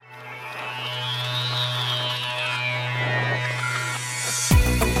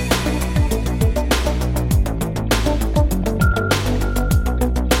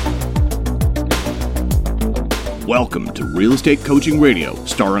Welcome to Real Estate Coaching Radio,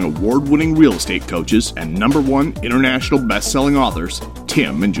 starring award-winning real estate coaches and #1 international best-selling authors,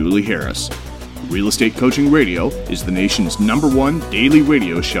 Tim and Julie Harris. Real Estate Coaching Radio is the nation's #1 daily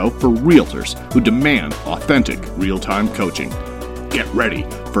radio show for realtors who demand authentic, real-time coaching. Get ready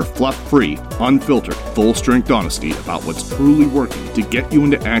for fluff-free, unfiltered, full-strength honesty about what's truly working to get you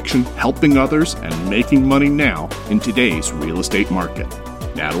into action, helping others, and making money now in today's real estate market.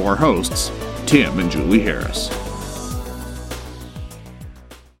 Now to our hosts, Tim and Julie Harris.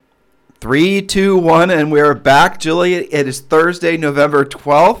 3, 2, 1, and we're back. Julie, it is Thursday, November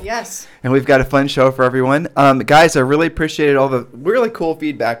 12th. Yes. And we've got a fun show for everyone. Guys, I really appreciated all the really cool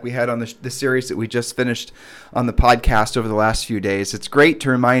feedback we had on the series that we just finished on the podcast over the last few days. It's great to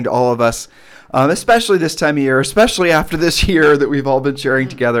remind all of us, especially this time of year, especially after this year that we've all been sharing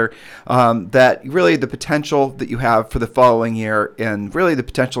together, that really the potential that you have for the following year and really the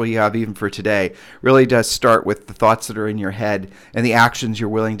potential you have even for today really does start with the thoughts that are in your head and the actions you're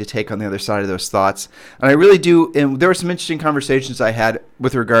willing to take on the other side of those thoughts. And I really do, and there were some interesting conversations I had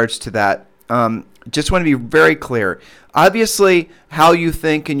with regards to that. Just want to be very clear. Obviously, how you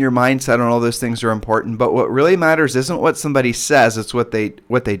think and your mindset and all those things are important, but what really matters isn't what somebody says, it's what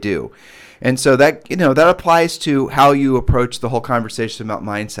they do. And so that applies to how you approach the whole conversation about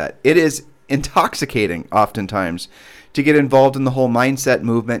mindset. It is intoxicating oftentimes to get involved in the whole mindset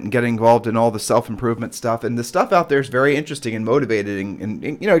movement and get involved in all the self-improvement stuff. And the stuff out there is very interesting and motivating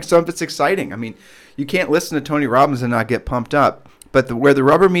and some of it's exciting. I mean, you can't listen to Tony Robbins and not get pumped up. But where the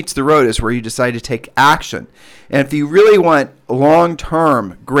rubber meets the road is where you decide to take action. And if you really want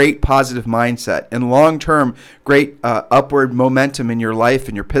long-term great positive mindset and long-term great upward momentum in your life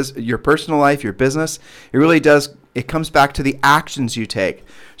and your personal life, your business, it really does. It comes back to the actions you take.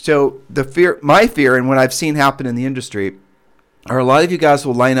 So my fear, and what I've seen happen in the industry, are a lot of you guys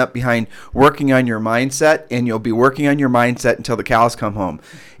will line up behind working on your mindset, and you'll be working on your mindset until the cows come home,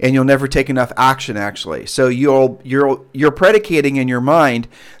 and you'll never take enough action actually. So you're predicating in your mind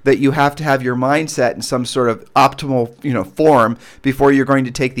that you have to have your mindset in some sort of optimal form before you're going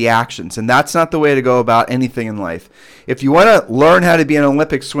to take the actions, and that's not the way to go about anything in life. If you want to learn how to be an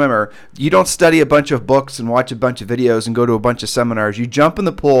Olympic swimmer, you don't study a bunch of books and watch a bunch of videos and go to a bunch of seminars. You jump in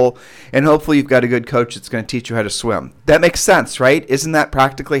the pool, and hopefully you've got a good coach that's going to teach you how to swim. That makes sense, right? Isn't that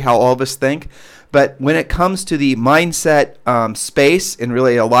practically how all of us think? But when it comes to the mindset space, and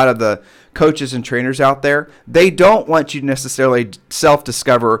really a lot of the coaches and trainers out there, they don't want you to necessarily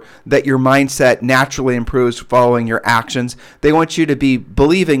self-discover that your mindset naturally improves following your actions. They want you to be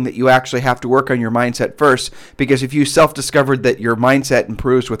believing that you actually have to work on your mindset first, because if you self-discovered that your mindset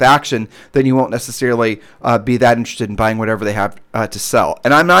improves with action, then you won't necessarily be that interested in buying whatever they have to sell.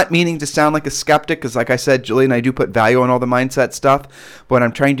 And I'm not meaning to sound like a skeptic, because like I said, Julie and I do put value on all the mindset stuff. But what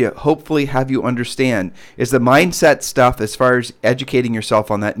I'm trying to hopefully have you understand is the mindset stuff, as far as educating yourself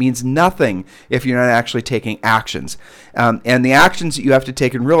on that, means nothing if you're not actually taking actions. And the actions that you have to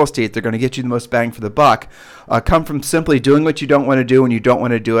take in real estate, they're going to get you the most bang for the buck, come from simply doing what you don't want to do when you don't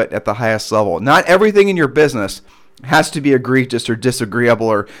want to do it at the highest level. Not everything in your business has to be egregious or disagreeable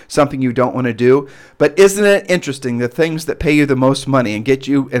or something you don't want to do. But isn't it interesting, the things that pay you the most money and get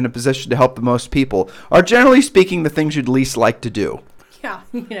you in a position to help the most people are, generally speaking, the things you'd least like to do?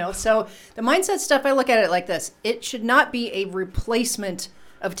 Yeah, so the mindset stuff, I look at it like this. It should not be a replacement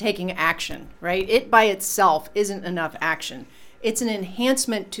of taking action, right? It by itself isn't enough action. It's an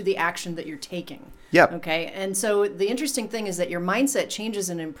enhancement to the action that you're taking. Yep. Okay. And so the interesting thing is that your mindset changes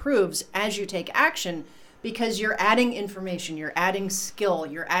and improves as you take action, because you're adding information, you're adding skill,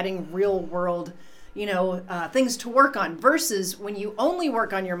 you're adding real world, things to work on, versus when you only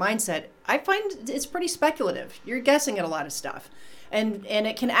work on your mindset, I find it's pretty speculative. You're guessing at a lot of stuff. And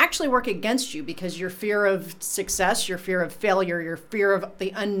it can actually work against you, because your fear of success, your fear of failure, your fear of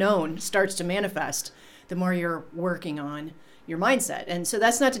the unknown starts to manifest the more you're working on your mindset. And so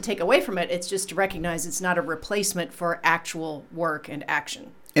that's not to take away from it. It's just to recognize it's not a replacement for actual work and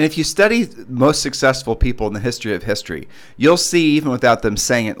action. And if you study most successful people in the history of history, you'll see, even without them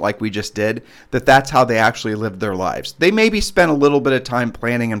saying it like we just did, that that's how they actually lived their lives. They maybe spent a little bit of time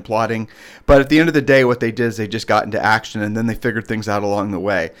planning and plotting, but at the end of the day, what they did is they just got into action, and then they figured things out along the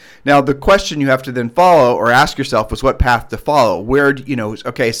way. Now, the question you have to then follow or ask yourself is what path to follow.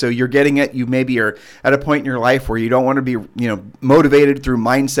 Okay, so you're getting it. You maybe are at a point in your life where you don't want to be, motivated through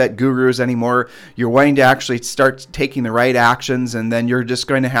mindset gurus anymore. You're wanting to actually start taking the right actions, and then you're just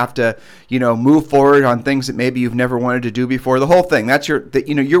going to have to, move forward on things that maybe you've never wanted to do before. The whole thing.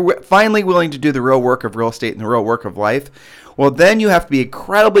 You're finally willing to do the real work of real estate and the real work of life. Well, then you have to be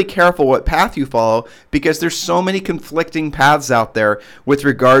incredibly careful what path you follow, because there's so many conflicting paths out there with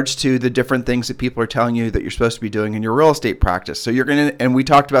regards to the different things that people are telling you that you're supposed to be doing in your real estate practice. So you're going to, and we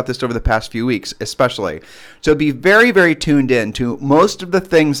talked about this over the past few weeks, especially. So be very, very tuned in to most of the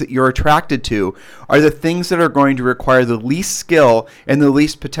things that you're attracted to are the things that are going to require the least skill and the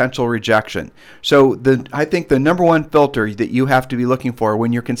least potential rejection. So I think the number one filter that you have to be looking for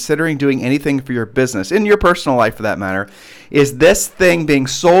when you're considering doing anything for your business, in your personal life for that matter, is this thing being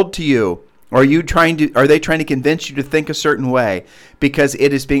sold to you? Or are they trying to convince you to think a certain way because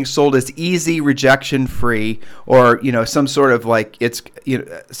it is being sold as easy, rejection-free, or some sort of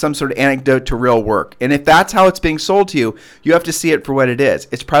some sort of anecdote to real work? And if that's how it's being sold to you, you have to see it for what it is.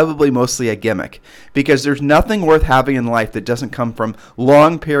 It's probably mostly a gimmick, because there's nothing worth having in life that doesn't come from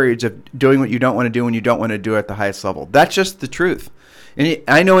long periods of doing what you don't want to do when you don't want to do it at the highest level. That's just the truth. And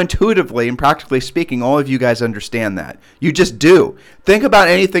I know intuitively and practically speaking, all of you guys understand that. You just do. Think about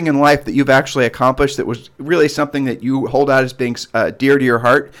anything in life that you've actually accomplished that was really something that you hold out as being dear to your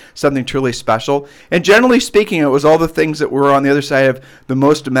heart, something truly special. And generally speaking, it was all the things that were on the other side of the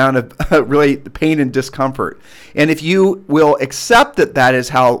most amount of really pain and discomfort. And if you will accept that that is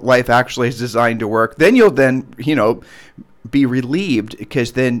how life actually is designed to work, then you'll be relieved,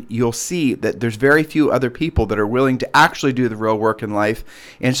 because then you'll see that there's very few other people that are willing to actually do the real work in life.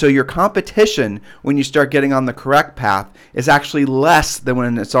 And so your competition, when you start getting on the correct path, is actually less than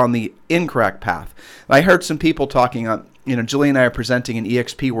when it's on the incorrect path. I heard some people talking, Julie and I are presenting in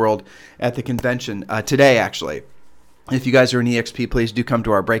EXP World at the convention today, actually. If you guys are in EXP, please do come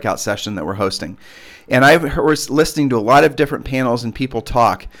to our breakout session that we're hosting. And I was listening to a lot of different panels and people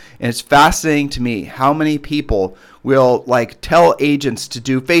talk, and it's fascinating to me how many people will tell agents to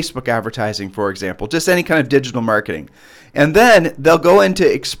do Facebook advertising, for example, just any kind of digital marketing. And then they'll go in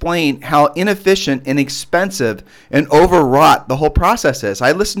to explain how inefficient and expensive and overwrought the whole process is.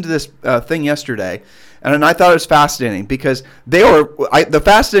 I listened to this thing yesterday, and I thought it was fascinating, because the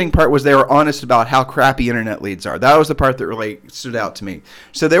fascinating part was they were honest about how crappy internet leads are. That was the part that really stood out to me.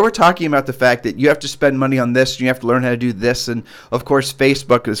 So they were talking about the fact that you have to spend money on this, and you have to learn how to do this. And of course,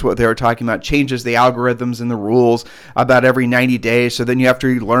 Facebook is what they were talking about, changes the algorithms and the rules about every 90 days. So then you have to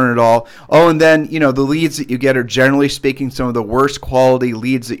relearn it all. Oh, and then, the leads that you get are generally speaking some of the worst quality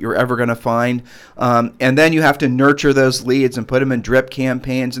leads that you're ever going to find. And then you have to nurture those leads and put them in drip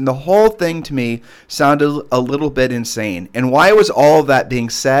campaigns. And the whole thing to me sounded a little bit insane. And why was all of that being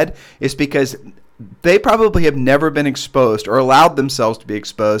said is because they probably have never been exposed or allowed themselves to be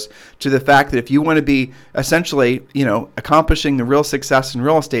exposed to the fact that if you want to be essentially, accomplishing the real success in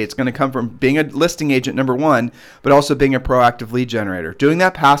real estate, it's going to come from being a listing agent, number one, but also being a proactive lead generator. Doing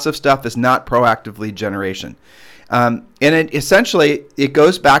that passive stuff is not proactive lead generation. And it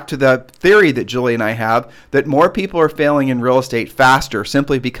goes back to the theory that Julie and I have, that more people are failing in real estate faster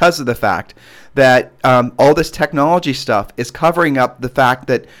simply because of the fact that all this technology stuff is covering up the fact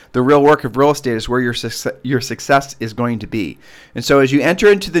that the real work of real estate is where your success is going to be. And so as you enter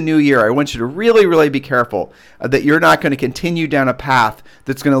into the new year, I want you to really, really be careful that you're not going to continue down a path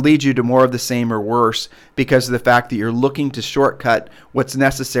that's going to lead you to more of the same or worse, because of the fact that you're looking to shortcut what's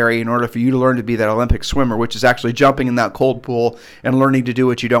necessary in order for you to learn to be that Olympic swimmer, which is actually jumping in that cold pool and learning to do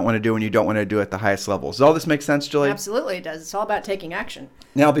what you don't want to do when you don't want to do at the highest level. Does all this make sense, Julie? Absolutely, it does. It's all about taking action.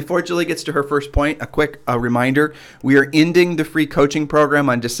 Now, before Julie gets to her first point, a quick reminder. We are ending the free coaching program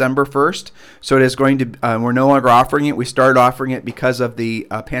on December 1st. So it is going to, we're no longer offering it. We started offering it because of the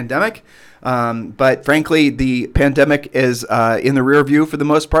pandemic. But frankly, the pandemic is in the rear view for the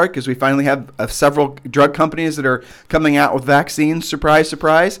most part, because we finally have several drug companies that are coming out with vaccines. Surprise,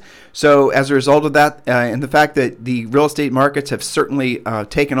 surprise. So as a result of that, and the fact that the real estate markets have certainly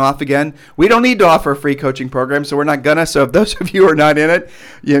taken off again, we don't need to offer a free coaching program, so we're not gonna. So if those of you are not in it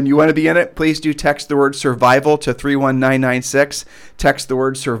and you want to be in it, please do text the word survival to 31996. Text the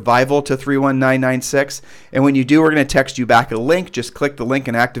word survival to 31996. And when you do, we're going to text you back a link. Just click the link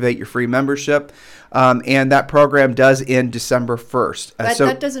and activate your free membership. And that program does end December 1st.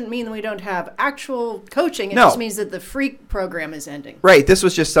 That doesn't mean that we don't have actual coaching. It just means that the free program is ending. Right. This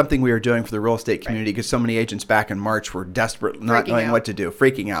was just something we were doing for the real estate community, because so many agents back in March were desperate, not knowing what to do,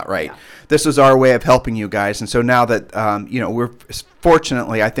 freaking out. Right. Yeah. This was our way of helping you guys. And so now that, we're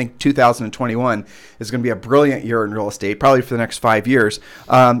fortunately, I think 2021 is going to be a brilliant year in real estate, probably for the next 5 years.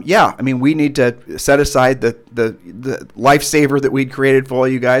 We need to set aside the lifesaver that we'd created for all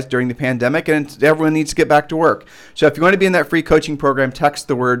you guys during the pandemic, and everyone needs to get back to work. So if you want to be in that free coaching program, text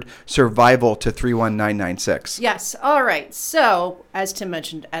the word survival to 31996. Yes. All right. So as Tim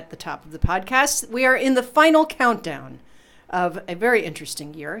mentioned at the top of the podcast, we are in the final countdown of a very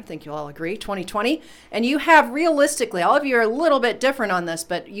interesting year. I think you'll all agree, 2020. And you have realistically, all of you are a little bit different on this,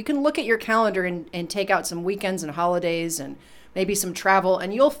 but you can look at your calendar and take out some weekends and holidays and maybe some travel,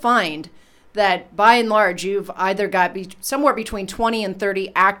 and you'll find that by and large, you've either got somewhere between 20 and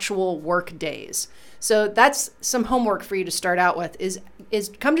 30 actual work days. So that's some homework for you to start out with, is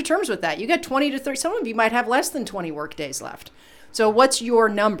come to terms with that. You got 20 to 30, some of you might have less than 20 work days left. So what's your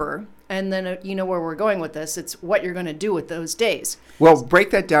number? And then you know where we're going with this. It's what you're going to do with those days. Well, break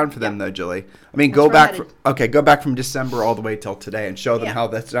that down for them, though, Julie. I mean, go back from December all the way till today and show them how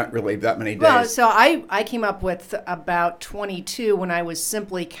that's not really that many days. Well, so I came up with about 22 when I was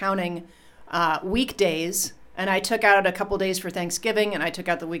simply counting weekdays, and I took out a couple days for Thanksgiving, and I took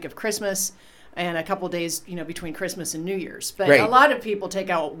out the week of Christmas, and a couple days, between Christmas and New Year's. But a lot of people take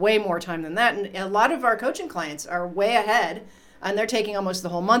out way more time than that, and a lot of our coaching clients are way ahead. And they're taking almost the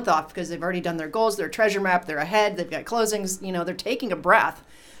whole month off because they've already done their goals, their treasure map, they're ahead, they've got closings, they're taking a breath.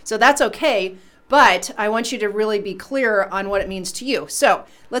 So that's okay, but I want you to really be clear on what it means to you. So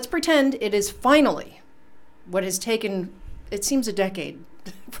let's pretend it is finally what has taken, it seems a decade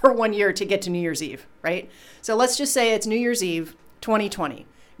for 1 year to get to New Year's Eve, right? So let's just say it's New Year's Eve 2020.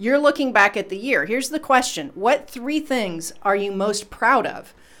 You're looking back at the year. Here's the question. What 3 things are you most proud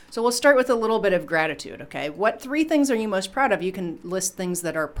of? So we'll start with a little bit of gratitude, okay? What 3 things are you most proud of? You can list things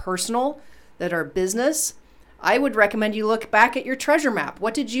that are personal, that are business. I would recommend you look back at your treasure map.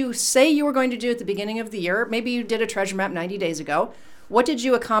 What did you say you were going to do at the beginning of the year? Maybe you did a treasure map 90 days ago. What did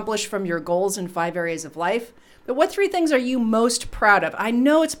you accomplish from your goals in 5 areas of life? But what 3 things are you most proud of? I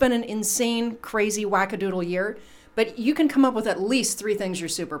know it's been an insane, crazy, wackadoodle year, but you can come up with at least 3 things you're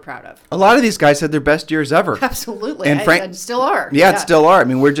super proud of. A lot of these guys had their best years ever. Absolutely. And still are. Yeah, still are. I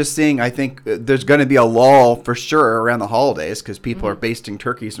mean, we're just seeing, I think there's going to be a lull for sure around the holidays because people are basting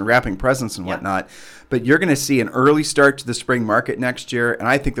turkeys and wrapping presents and whatnot. But you're going to see an early start to the spring market next year. And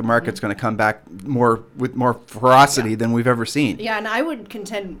I think the market's going to come back with more ferocity than we've ever seen. Yeah, and I would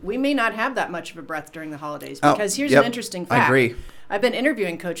contend we may not have that much of a breath during the holidays because here's an interesting fact. I agree. I've been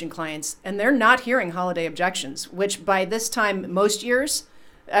interviewing coaching clients, and they're not hearing holiday objections, which by this time, most years,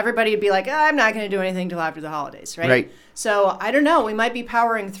 everybody would be like, I'm not going to do anything till after the holidays, right? So I don't know. We might be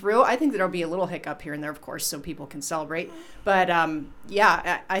powering through. I think there'll be a little hiccup here and there, of course, so people can celebrate. But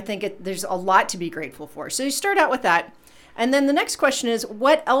I think there's a lot to be grateful for. So you start out with that. And then the next question is,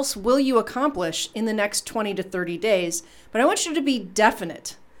 what else will you accomplish in the next 20 to 30 days? But I want you to be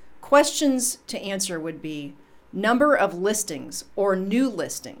definite. Questions to answer would be, number of listings or new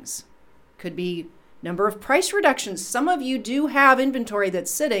listings. Could be number of price reductions. Some of you do have inventory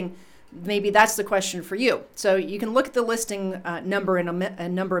that's sitting. Maybe that's the question for you. So you can look at the listing number in a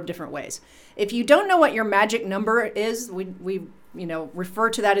number of different ways. If you don't know what your magic number is, we refer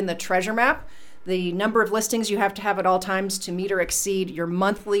to that in the treasure map. The number of listings you have to have at all times to meet or exceed your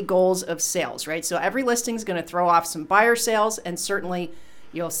monthly goals of sales, right? So every listing is going to throw off some buyer sales, and certainly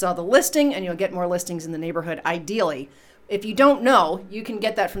you'll sell the listing and you'll get more listings in the neighborhood, ideally. If you don't know, you can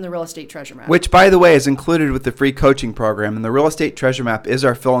get that from the Real Estate Treasure Map. Which, by the way, is included with the free coaching program. And the Real Estate Treasure Map is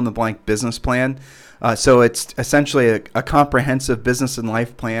our fill-in-the-blank business plan. So it's essentially a comprehensive business and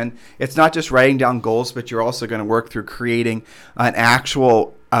life plan. It's not just writing down goals, but you're also going to work through creating an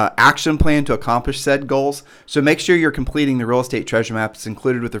actual action plan to accomplish said goals. So make sure you're completing the Real Estate Treasure Map. It's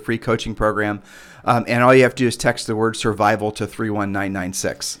included with the free coaching program. And all you have to do is text the word survival to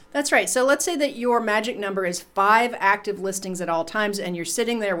 31996. That's right. So let's say that your magic number is 5 active listings at all times, and you're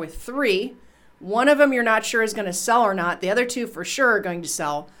sitting there with 3. One of them you're not sure is going to sell or not. The other 2 for sure are going to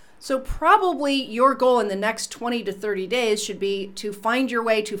sell. So probably your goal in the next 20 to 30 days should be to find your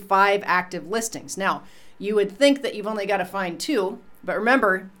way to 5 active listings. Now, you would think that you've only got to find 2, but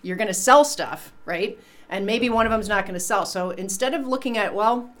remember, you're going to sell stuff, right? And maybe one of them is not going to sell. So instead of looking at,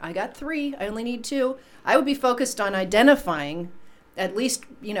 well, I got 3, I only need 2, I would be focused on identifying, at least,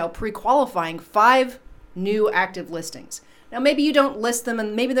 pre-qualifying 5 new active listings. Now, maybe you don't list them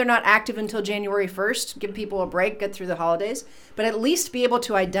and maybe they're not active until January 1st. Give people a break, get through the holidays, but at least be able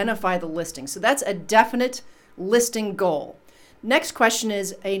to identify the listing. So that's a definite listing goal. Next question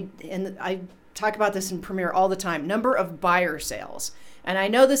is, and I talk about this in Premier all the time, number of buyer sales. And I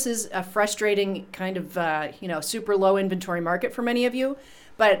know this is a frustrating kind of, super low inventory market for many of you,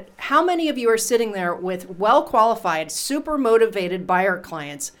 but how many of you are sitting there with well-qualified, super motivated buyer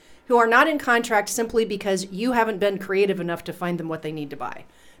clients who are not in contract simply because you haven't been creative enough to find them what they need to buy?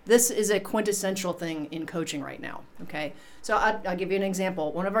 This is a quintessential thing in coaching right now, okay? So I'll give you an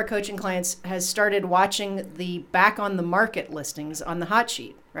example. One of our coaching clients has started watching the back on the market listings on the hot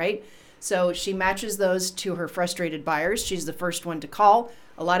sheet, right? So she matches those to her frustrated buyers. She's the first one to call.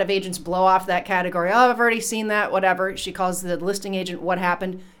 A lot of agents blow off that category. Oh, I've already seen that, whatever. She calls the listing agent, what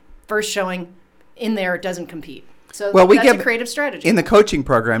happened? First showing in there, it doesn't compete. So that's a creative strategy. In the coaching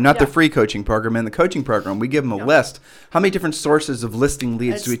program, not the free coaching program, in the coaching program, we give them a list. How many different sources of listing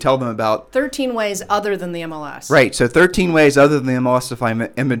leads do we tell them about? 13 ways other than the MLS. Right. So 13 ways other than the MLS to find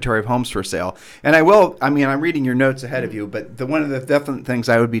inventory of homes for sale. And I'm reading your notes ahead of you, but one of the definite things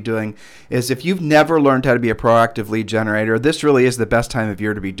I would be doing is if you've never learned how to be a proactive lead generator, this really is the best time of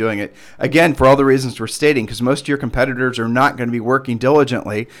year to be doing it. Again, for all the reasons we're stating, because most of your competitors are not going to be working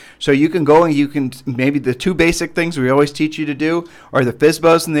diligently. So you can go and you can, maybe the two basic things we always teach you to do are the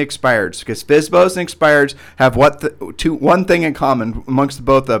FSBOs and the expireds, because FSBOs and expireds have one thing in common amongst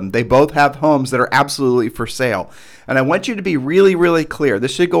both of them. They both have homes that are absolutely for sale. And I want you to be really, really clear.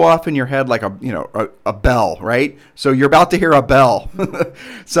 This should go off in your head like a bell, right? So you're about to hear a bell.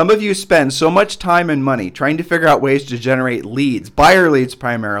 Some of you spend so much time and money trying to figure out ways to generate leads, buyer leads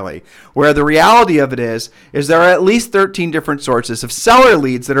primarily, where the reality of it is there are at least 13 different sources of seller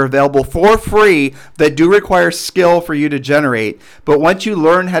leads that are available for free that do require skill for you to generate. But once you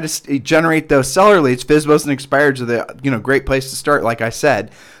learn how to generate those seller leads, FSBOs and expireds are the great place to start, like I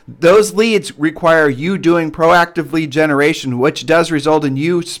said. Those leads require you doing proactive lead generation, which does result in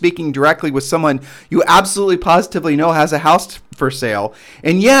you speaking directly with someone you absolutely positively know has a house for sale.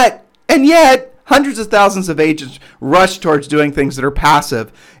 And yet, hundreds of thousands of agents rush towards doing things that are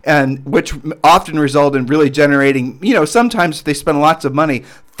passive, and which often result in really generating, sometimes if they spend lots of money,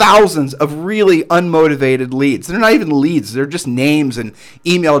 thousands of really unmotivated leads. They're not even leads. They're just names and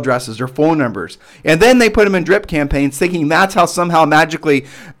email addresses or phone numbers. And then they put them in drip campaigns thinking that's how somehow magically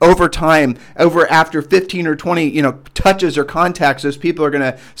over time, after 15 or 20, touches or contacts, those people are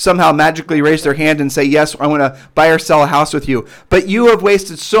going to somehow magically raise their hand and say, yes, I want to buy or sell a house with you. But you have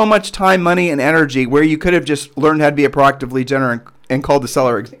wasted so much time, money, and energy where you could have just learned how to be a proactive lead generator and called the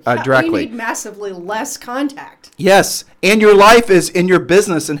seller directly. We need massively less contact. Yes, and your life is in your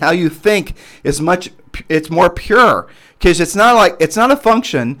business and how you think it's more pure, because it's not a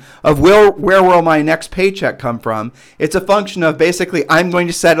function of where will my next paycheck come from. It's a function of basically I'm going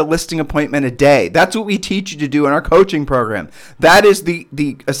to set a listing appointment a day. That's what we teach you to do in our coaching program. That is the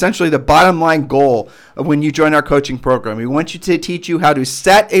essentially the bottom line goal of when you join our coaching program. We want you to teach you how to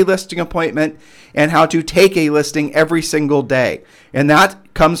set a listing appointment and how to take a listing every single day. And that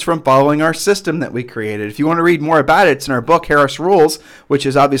comes from following our system that we created. If you want to read more about it, it's in our book, Harris Rules, which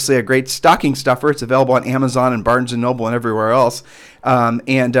is obviously a great stocking stuffer. It's available on Amazon and Barnes & Noble and everywhere else.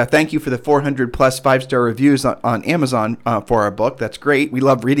 And thank you for the 400 plus 5-star reviews on Amazon for our book. That's great. We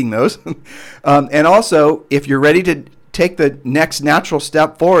love reading those. And also, if you're ready to take the next natural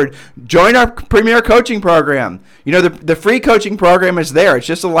step forward, join our Premier Coaching Program. The free coaching program is there. It's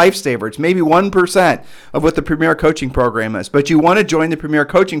just a lifesaver. It's maybe 1% of what the Premier Coaching Program is. But you want to join the Premier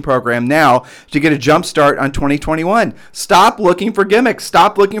Coaching Program now to get a jump start on 2021. Stop looking for gimmicks.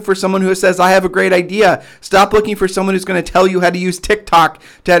 Stop looking for someone who says, I have a great idea. Stop looking for someone who's going to tell you how to use TikTok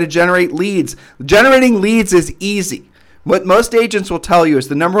to how to generate leads. Generating leads is easy. What most agents will tell you is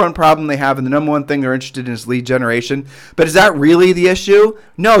the number one problem they have and the number one thing they're interested in is lead generation. But is that really the issue?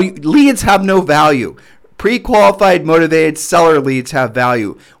 No, leads have no value. Pre-qualified, motivated seller leads have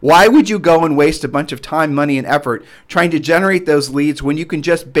value. Why would you go and waste a bunch of time, money, and effort trying to generate those leads when you can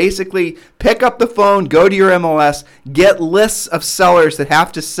just basically pick up the phone, go to your MLS, get lists of sellers that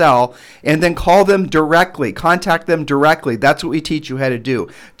have to sell, and then call them directly, contact them directly? That's what we teach you how to do.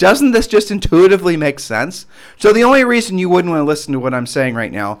 Doesn't this just intuitively make sense? So the only reason you wouldn't want to listen to what I'm saying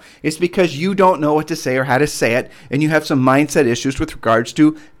right now is because you don't know what to say or how to say it, and you have some mindset issues with regards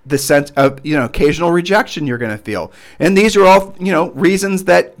to the sense of, occasional rejection you're going to feel. And these are all, reasons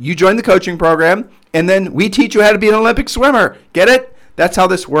that you join the coaching program, and then we teach you how to be an Olympic swimmer. Get it? That's how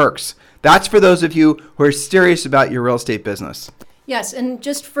this works. That's for those of you who are serious about your real estate business. Yes, and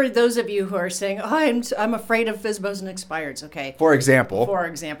just for those of you who are saying, I'm afraid of FSBOs and expireds, okay. For example.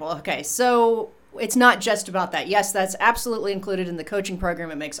 Okay, so it's not just about that. Yes, that's absolutely included in the coaching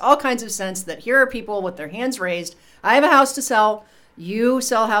program. It makes all kinds of sense that here are people with their hands raised. I have a house to sell. You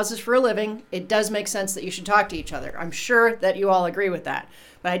sell houses for a living. It does make sense that you should talk to each other. I'm sure that you all agree with that.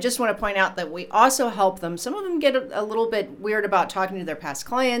 But I just want to point out that we also help them. Some of them get a little bit weird about talking to their past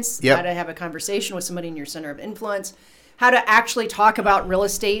clients, how to have a conversation with somebody in your center of influence, how to actually talk about real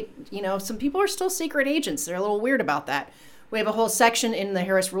estate. Some people are still secret agents. They're a little weird about that. We have a whole section in the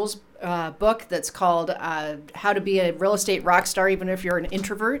Harris Rules book that's called How to Be a Real Estate Rock Star Even If You're an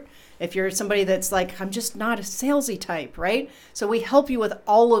Introvert. If you're somebody that's like, I'm just not a salesy type, right? So we help you with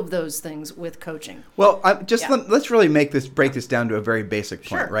all of those things with coaching. Well, let's really break this down to a very basic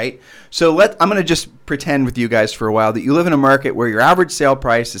point, Sure. right? So I'm going to just pretend with you guys for a while that you live in a market where your average sale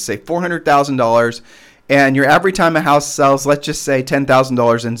price is, say, $400,000. And every time a house sells, let's just say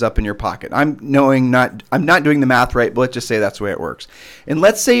 $10,000 ends up in your pocket. I'm not doing the math right, but let's just say that's the way it works. And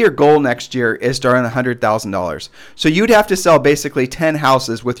let's say your goal next year is to earn $100,000. So you'd have to sell basically 10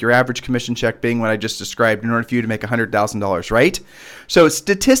 houses with your average commission check being what I just described in order for you to make $100,000, right? So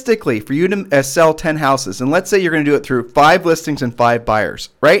statistically, for you to sell 10 houses, and let's say you're going to do it through 5 listings and 5 buyers,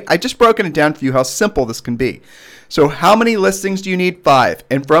 right? I just broken it down for you how simple this can be. So how many listings do you need? 5.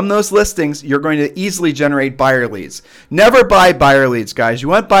 And from those listings, you're going to easily generate buyer leads. Never buy buyer leads, guys. You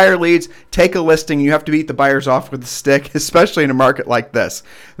want buyer leads, take a listing. You have to beat the buyers off with a stick, especially in a market like this.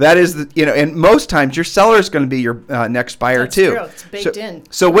 That is, and most times your seller is going to be your next buyer. That's too. True. It's baked in.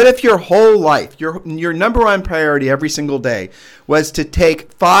 So what if your whole life, your number one priority every single day was to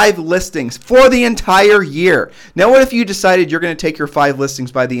take 5 listings for the entire year? Now, what if you decided you're going to take your 5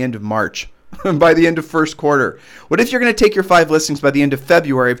 listings by the end of March? By the end of first quarter? What if you're going to take your 5 listings by the end of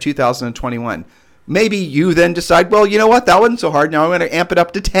February of 2021? Maybe you then decide, well, you know what? That wasn't so hard. Now I'm going to amp it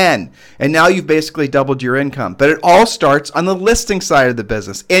up to 10. And now you've basically doubled your income. But it all starts on the listing side of the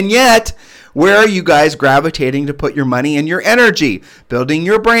business. And yet, where are you guys gravitating to put your money and your energy? Building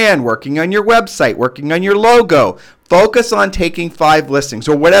your brand, working on your website, working on your logo. Focus on taking 5 listings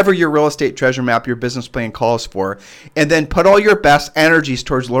or whatever your real estate treasure map, your business plan calls for, and then put all your best energies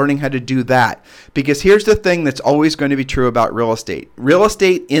towards learning how to do that. Because here's the thing that's always going to be true about real estate. Real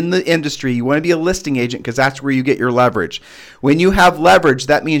estate in the industry, you want to be a listing agent because that's where you get your leverage. When you have leverage,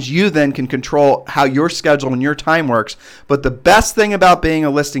 that means you then can control how your schedule and your time works. But the best thing about being a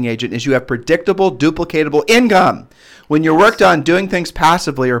listing agent is you have predictable, duplicatable income. When you're worked on doing things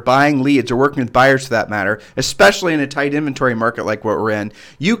passively or buying leads or working with buyers for that matter, especially in a tight inventory market like what we're in,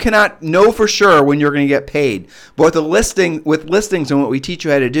 you cannot know for sure when you're going to get paid. But with listings and what we teach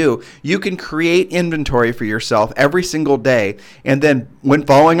you how to do, you can create inventory for yourself every single day. And then when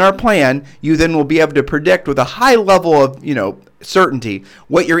following our plan, you then will be able to predict with a high level of, certainty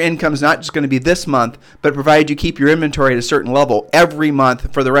what your income is not just going to be this month, but provided you keep your inventory at a certain level every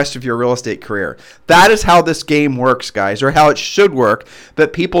month for the rest of your real estate career. That is how this game works, guys, or how it should work,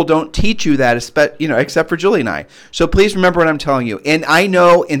 but people don't teach you that, except for Julie and I. So please remember what I'm telling you. And I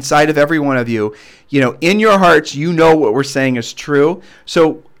know inside of every one of you, in your hearts, you know what we're saying is true.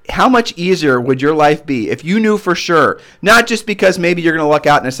 So how much easier would your life be if you knew for sure, not just because maybe you're going to luck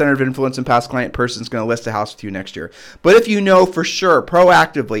out and a center of influence and past client person is going to list a house with you next year, but if you know for sure,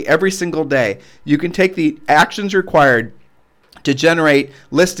 proactively, every single day, you can take the actions required to generate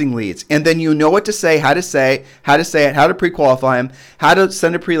listing leads, and then you know what to say, how to say it, how to pre-qualify them, how to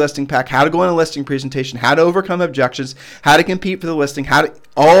send a pre-listing pack, how to go on a listing presentation, how to overcome objections, how to compete for the listing,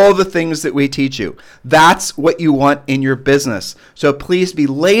 all the things that we teach you. That's what you want in your business. So please be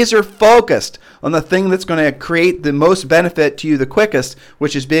laser focused on the thing that's going to create the most benefit to you the quickest,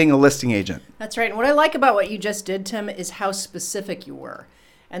 which is being a listing agent. That's right. And what I like about what you just did, Tim, is how specific you were.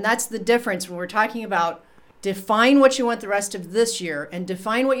 And that's the difference when we're talking about define what you want the rest of this year and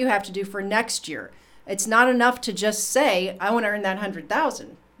define what you have to do for next year. It's not enough to just say, I want to earn that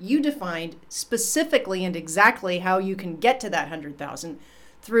 100,000. You defined specifically and exactly how you can get to that 100,000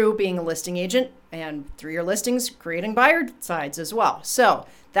 through being a listing agent and through your listings, creating buyer sides as well. So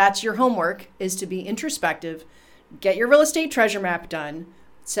that's your homework, is to be introspective, get your real estate treasure map done,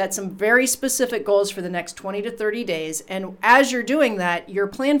 set some very specific goals for the next 20 to 30 days. And as you're doing that, your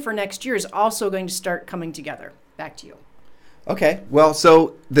plan for next year is also going to start coming together. Back to you. Okay. Well,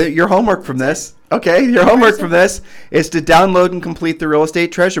 so your homework from this, is to download and complete the real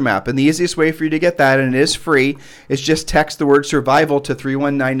estate treasure map. And the easiest way for you to get that, and it is free, is just text the word survival to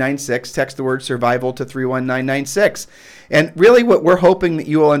 31996. Text the word survival to 31996. And really what we're hoping that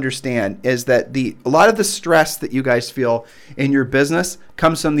you will understand is that a lot of the stress that you guys feel in your business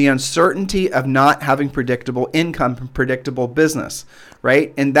comes from the uncertainty of not having predictable income and predictable business,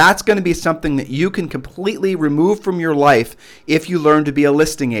 right? And that's going to be something that you can completely remove from your life if you learn to be a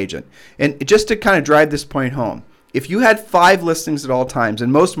listing agent. And just to kind of drive this point home, if you had 5 listings at all times,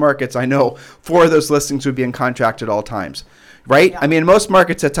 in most markets, I know 4 of those listings would be in contract at all times, right? Yeah. I mean, in most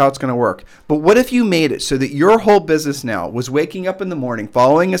markets, that's how it's going to work. But what if you made it so that your whole business now was waking up in the morning,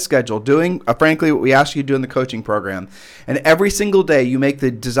 following a schedule, doing, frankly, what we ask you to do in the coaching program, and every single day you make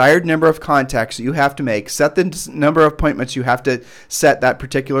the desired number of contacts that you have to make, set the number of appointments you have to set that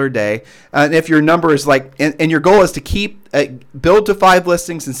particular day, and if your number is and your goal is to keep build to 5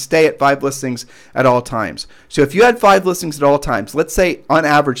 listings and stay at 5 listings at all times. So if you had 5 listings at all times, let's say on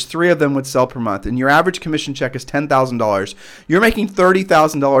average 3 of them would sell per month, and your average commission check is $10,000, you're making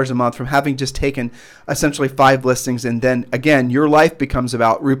 $30,000 a month from having just taken essentially 5 listings. And then again, your life becomes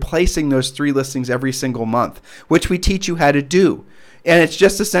about replacing those 3 listings every single month, which we teach you how to do. And it's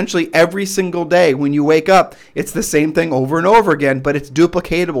just essentially every single day when you wake up, it's the same thing over and over again, but it's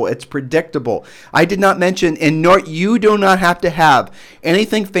duplicatable. It's predictable. I did not mention, and you do not have to have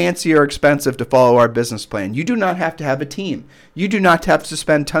anything fancy or expensive to follow our business plan. You do not have to have a team. You do not have to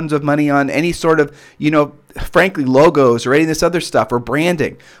spend tons of money on any sort of, frankly, logos or any of this other stuff or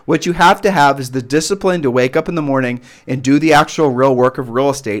branding. What you have to have is the discipline to wake up in the morning and do the actual real work of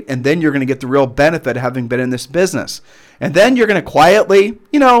real estate. And then you're going to get the real benefit of having been in this business. And then you're going to quietly,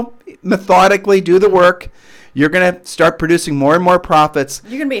 methodically do the work. You're going to start producing more and more profits.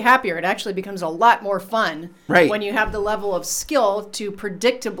 You're going to be happier. It actually becomes a lot more fun when you have the level of skill to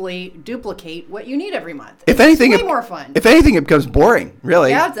predictably duplicate what you need every month. If anything, it's way more fun. If anything, it becomes boring, really.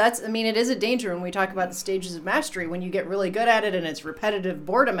 Yeah, it is a danger when we talk about the stages of mastery. When you get really good at it and it's repetitive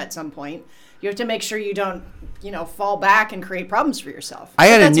boredom at some point, you have to make sure you don't, fall back and create problems for yourself.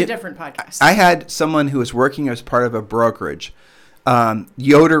 That's a different podcast. I had someone who was working as part of a brokerage,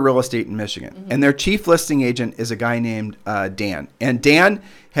 Yoder Real Estate in Michigan. Mm-hmm. And their chief listing agent is a guy named Dan. And Dan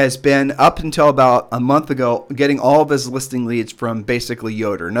has been, up until about a month ago, getting all of his listing leads from basically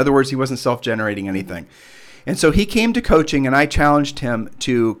Yoder. In other words, he wasn't self-generating anything. And so he came to coaching, and I challenged him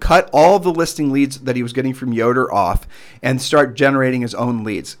to cut all the listing leads that he was getting from Yoder off and start generating his own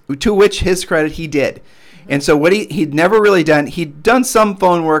leads, to which his credit he did. And so what he'd never really done, he'd done some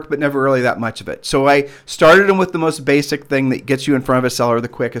phone work, but never really that much of it. So I started him with the most basic thing that gets you in front of a seller the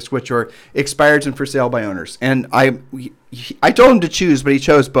quickest, which are expireds and for sale by owners. And I told him to choose, but he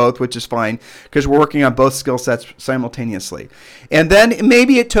chose both, which is fine because we're working on both skill sets simultaneously. And then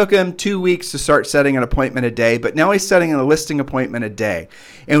maybe it took him 2 weeks to start setting an appointment a day, but now he's setting a listing appointment a day.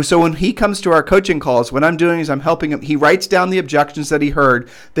 And so when he comes to our coaching calls, what I'm doing is I'm helping him. He writes down the objections that he heard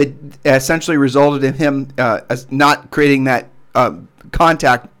that essentially resulted in him as not creating that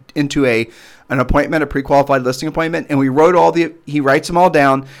contact into an appointment, a pre-qualified listing appointment, and we wrote he writes them all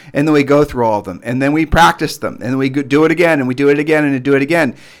down, and then we go through all of them, and then we practice them, and then we do it again, and we do it again, and do it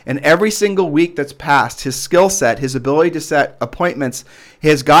again. And every single week that's passed, his skill set, his ability to set appointments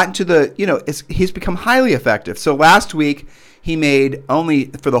has gotten to he's become highly effective. So last week, he made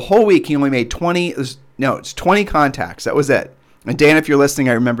for the whole week, he only made 20 contacts. That was it. And Dan, if you're listening,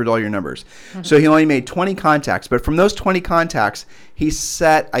 I remembered all your numbers. Mm-hmm. So he only made 20 contacts. But from those 20 contacts, he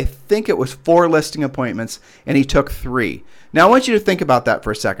set, I think it was 4 listing appointments, and he took 3. Now, I want you to think about that for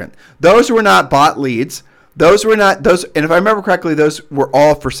a second. Those were not bot leads. And if I remember correctly, those were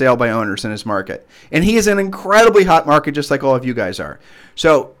all for sale by owners in his market. And he is an incredibly hot market, just like all of you guys are.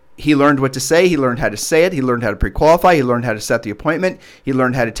 So he learned what to say. He learned how to say it. He learned how to pre-qualify. He learned how to set the appointment. He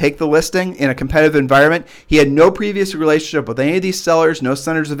learned how to take the listing in a competitive environment. He had no previous relationship with any of these sellers, no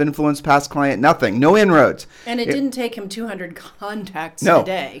centers of influence, past client, nothing, no inroads. And it didn't take him 200 contacts a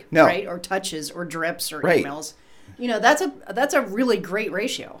day, right? Or touches or drips or emails. That's a really great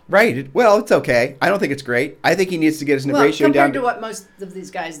ratio. Right. Well, it's okay. I don't think it's great. I think he needs to get his ratio down. Compared to what most of these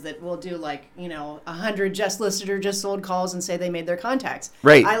guys that will do 100 just listed or just sold calls and say they made their contacts.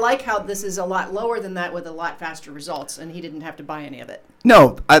 Right. I like how this is a lot lower than that with a lot faster results, and he didn't have to buy any of it.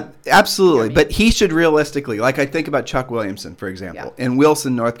 No, absolutely. But he should realistically, like I think about Chuck Williamson, for example, in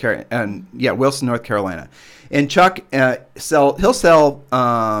Wilson, North Carolina. And Chuck, he'll sell,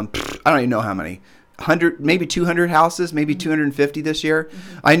 I don't even know how many. 100, maybe 200 houses, maybe 250 this year.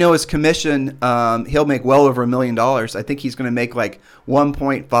 Mm-hmm. I know his commission, he'll make well over $1 million. I think he's going to make like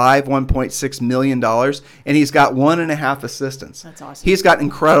 $1.6 million, and he's got 1.5 assistants. That's awesome. He's got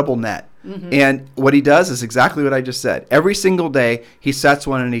incredible net. Mm-hmm. And what he does is exactly what I just said. Every single day, he sets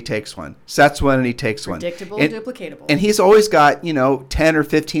one and he takes one. Sets one and he takes one. Predictable and duplicatable. And he's always got, 10 or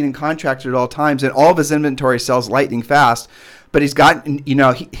 15 in contract at all times, and all of his inventory sells lightning fast. But he's got,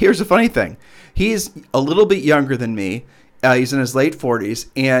 here's the funny thing. He's a little bit younger than me. He's in his late 40s,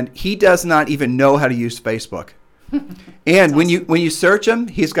 and he does not even know how to use Facebook. And when you search him,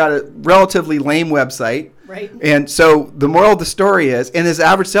 he's got a relatively lame website. Right. And so the moral of the story is, and his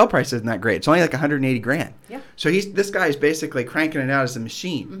average sale price isn't that great. It's only like $180,000. Yeah. So this guy is basically cranking it out as a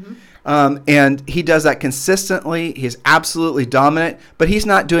machine. Mm-hmm. And he does that consistently. He's absolutely dominant, but he's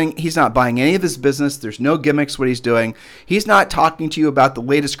not buying any of his business. There's no gimmicks what he's doing. He's not talking to you about the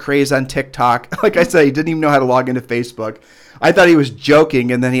latest craze on TikTok. Like I said, he didn't even know how to log into Facebook. I thought he was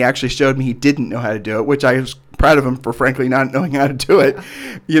joking, and then he actually showed me he didn't know how to do it, which I was proud of him for frankly not knowing how to do it,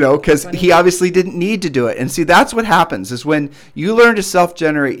 because he obviously didn't need to do it. And see, that's what happens is when you learn to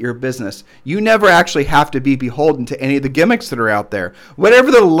self-generate your business, you never actually have to be beholden to any of the gimmicks that are out there.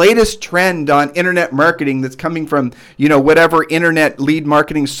 Whatever the latest trend on internet marketing that's coming from, whatever internet lead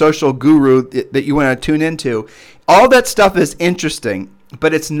marketing social guru that you want to tune into, all that stuff is interesting,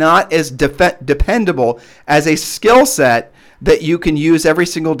 but it's not as dependable as a skill set that you can use every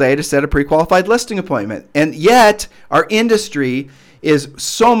single day to set a pre-qualified listing appointment. And yet, our industry is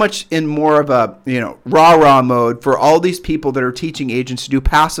so much in more of a, rah-rah mode for all these people that are teaching agents to do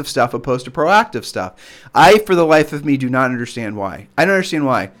passive stuff opposed to proactive stuff. I, for the life of me, do not understand why. I don't understand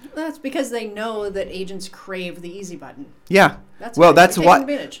why. That's because they know that agents crave the easy button. Yeah. That's why.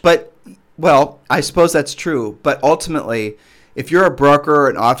 Advantage. But, I suppose that's true. But ultimately, if you're a broker or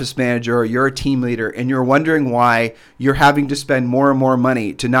an office manager or you're a team leader and you're wondering why you're having to spend more and more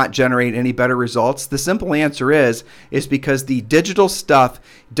money to not generate any better results, the simple answer is because the digital stuff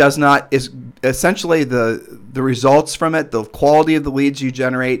is essentially the results from it, the quality of the leads you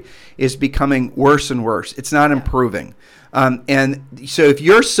generate is becoming worse and worse. It's not improving. And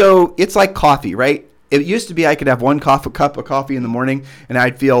so it's like coffee, right? It used to be I could have one cup of coffee in the morning and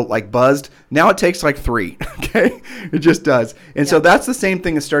I'd feel like buzzed. Now it takes like 3. Okay, it just does. And so that's the same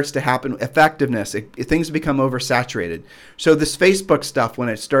thing that starts to happen. Effectiveness, things become oversaturated. So this Facebook stuff, when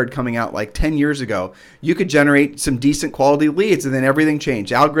it started coming out like 10 years ago, you could generate some decent quality leads and then everything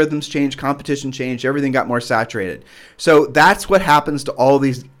changed. Algorithms changed, competition changed, everything got more saturated. So that's what happens to all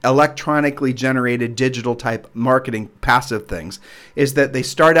these electronically generated digital type marketing passive things, is that they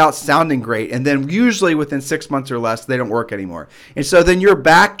start out sounding great and then usually within 6 months or less they don't work anymore. And so then you're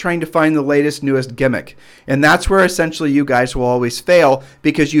back trying to find the latest, newest gimmick. And that's where essentially you guys will always fail,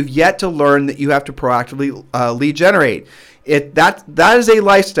 because you've yet to learn that you have to proactively lead generate. That is a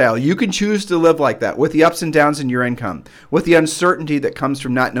lifestyle. You can choose to live like that with the ups and downs in your income, with the uncertainty that comes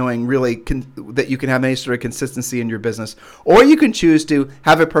from not knowing really that you can have any sort of consistency in your business. Or you can choose to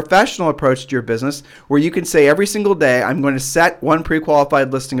have a professional approach to your business where you can say every single day, I'm going to set one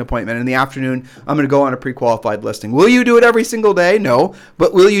pre-qualified listing appointment. In the afternoon, I'm going to go on a pre-qualified listing. Will you do it every single day? No.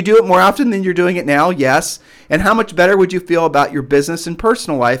 But will you do it more often than you're doing it now? Yes. And how much better would you feel about your business and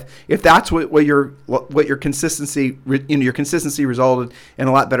personal life if that's what your consistency, your consistency resulted in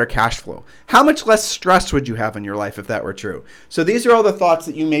a lot better cash flow? How much less stress would you have in your life if that were true? So these are all the thoughts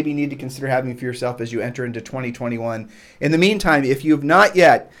that you maybe need to consider having for yourself as you enter into 2021. In the meantime, if you've not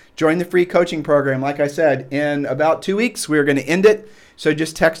yet joined the free coaching program, like I said, in about 2 weeks, we're going to end it. So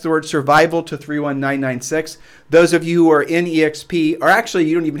just text the word survival to 31996. Those of you who are in EXP, or actually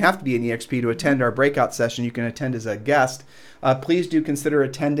you don't even have to be in EXP to attend our breakout session. You can attend as a guest. Please do consider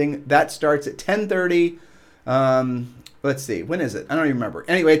attending. That starts at 10:30. Let's see. When is it? I don't even remember.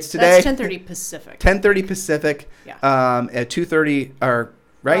 Anyway, it's today. That's 10:30 Pacific. 10:30 Pacific. Yeah. At 2:30, or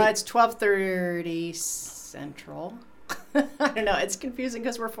right? It's 12:30 Central. I don't know. It's confusing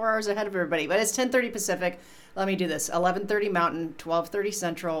because we're 4 hours ahead of everybody. But it's 10:30 Pacific. Let me do this. 11:30 Mountain, 12:30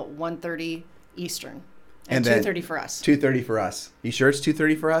 Central, 1:30 Eastern, and 2:30 for us. 2:30 for us. You sure it's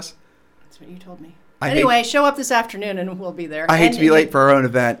 2:30 for us? That's what you told me. Anyway, show up this afternoon and we'll be there. I hate to be late for our own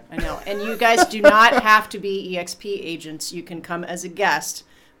event. I know. And you guys do not have to be EXP agents. You can come as a guest.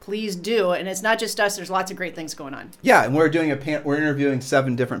 Please do. And it's not just us. There's lots of great things going on. Yeah, and we're doing we're interviewing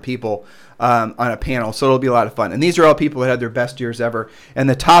 7 different people on a panel, so it'll be a lot of fun. And these are all people that had their best years ever. And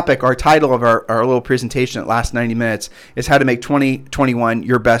the topic, our title of our little presentation at last 90 minutes is how to make 2021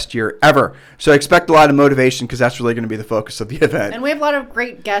 your best year ever. So expect a lot of motivation, because that's really going to be the focus of the event. And we have a lot of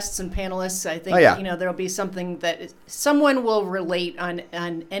great guests and panelists. I think there'll be something that someone will relate on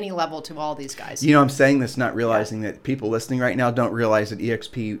any level to all these guys. I'm saying this not realizing that people listening right now don't realize that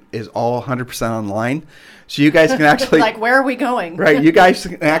EXP is all 100% online. So you guys can actually like, where are we going? Right, you guys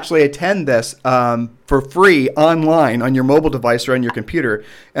can actually attend this for free online on your mobile device or on your computer,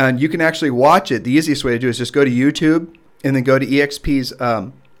 and you can actually watch it. The easiest way to do it is just go to YouTube and then go to EXP's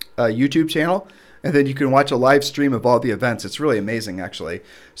YouTube channel, and then you can watch a live stream of all the events. It's really amazing, actually.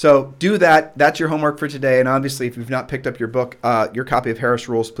 So do that. That's your homework for today. And obviously, if you've not picked up your book, your copy of Harris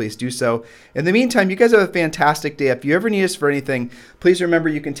Rules, please do so. In the meantime, you guys have a fantastic day. If you ever need us for anything, please remember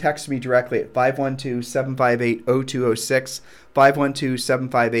you can text me directly at 512-758-0206,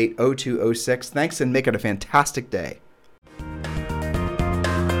 512-758-0206. Thanks, and make it a fantastic day.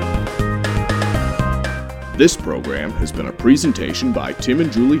 This program has been a presentation by Tim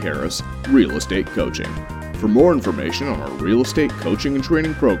and Julie Harris, Real Estate Coaching. For more information on our real estate coaching and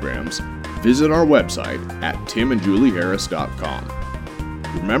training programs, visit our website at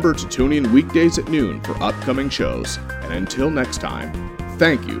timandjulieharris.com. Remember to tune in weekdays at noon for upcoming shows, and until next time,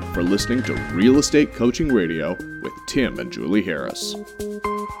 Thank you for listening to Real Estate Coaching Radio with Tim and Julie Harris.